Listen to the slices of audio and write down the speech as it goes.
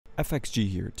FXG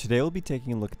here. Today we'll be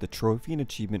taking a look at the trophy and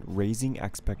achievement Raising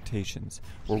Expectations,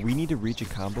 where we need to reach a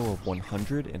combo of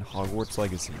 100 in Hogwarts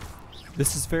Legacy.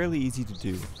 This is fairly easy to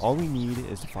do. All we need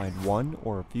is to find one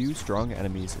or a few strong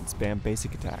enemies and spam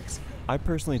basic attacks. I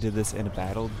personally did this in a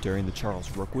battle during the Charles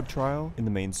Rookwood trial in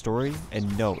the main story,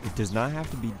 and no, it does not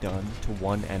have to be done to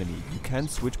one enemy. You can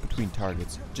switch between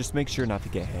targets, just make sure not to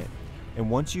get hit. And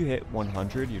once you hit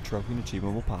 100, your trophy and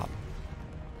achievement will pop.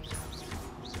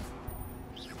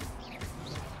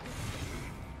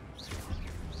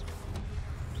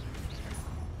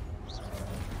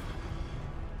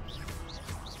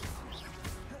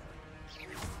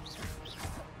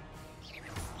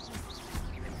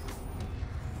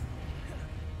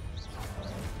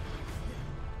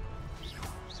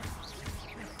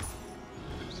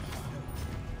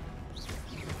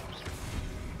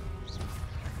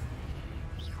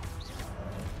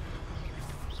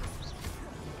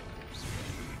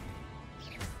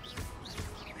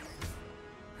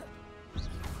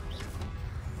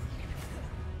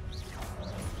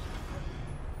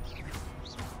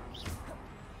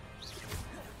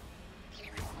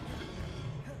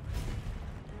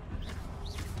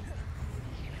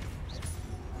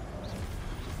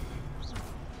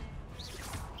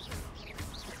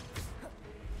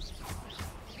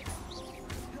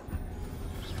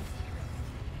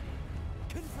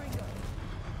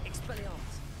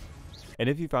 And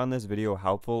if you found this video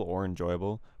helpful or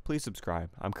enjoyable, please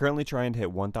subscribe. I'm currently trying to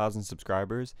hit 1,000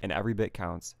 subscribers, and every bit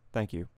counts. Thank you.